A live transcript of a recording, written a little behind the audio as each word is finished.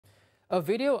A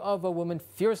video of a woman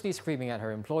fiercely screaming at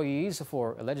her employees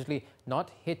for allegedly not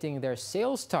hitting their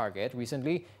sales target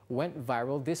recently went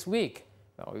viral this week.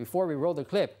 Now, before we roll the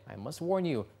clip, I must warn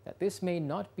you that this may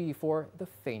not be for the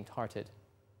faint-hearted.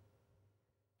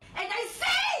 And I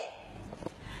say,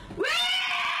 wait!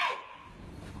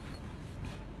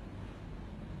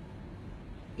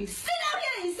 You sit down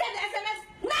here and you send the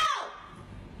SMS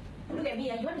now! Look at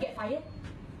me, you want to get fired?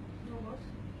 No, boss.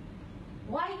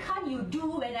 Why can't you do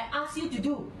when I ask you to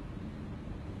do?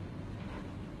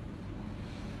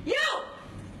 You!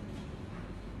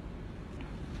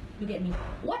 Look at me.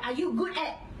 What are you good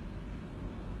at?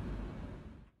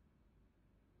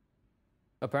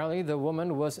 Apparently, the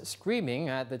woman was screaming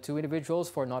at the two individuals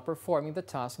for not performing the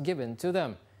task given to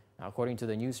them. Now, according to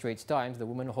the new Straits Times, the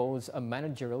woman holds a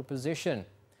managerial position.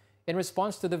 In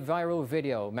response to the viral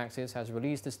video, Maxis has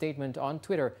released a statement on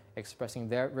Twitter expressing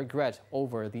their regret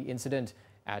over the incident,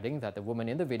 adding that the woman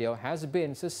in the video has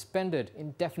been suspended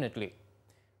indefinitely.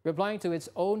 Replying to its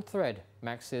own thread,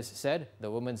 Maxis said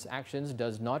the woman's actions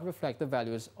does not reflect the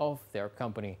values of their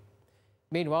company.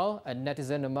 Meanwhile, a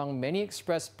netizen among many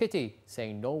expressed pity,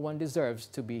 saying no one deserves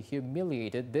to be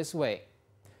humiliated this way.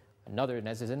 Another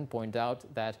netizen pointed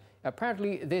out that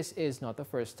apparently this is not the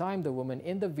first time the woman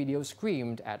in the video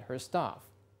screamed at her staff.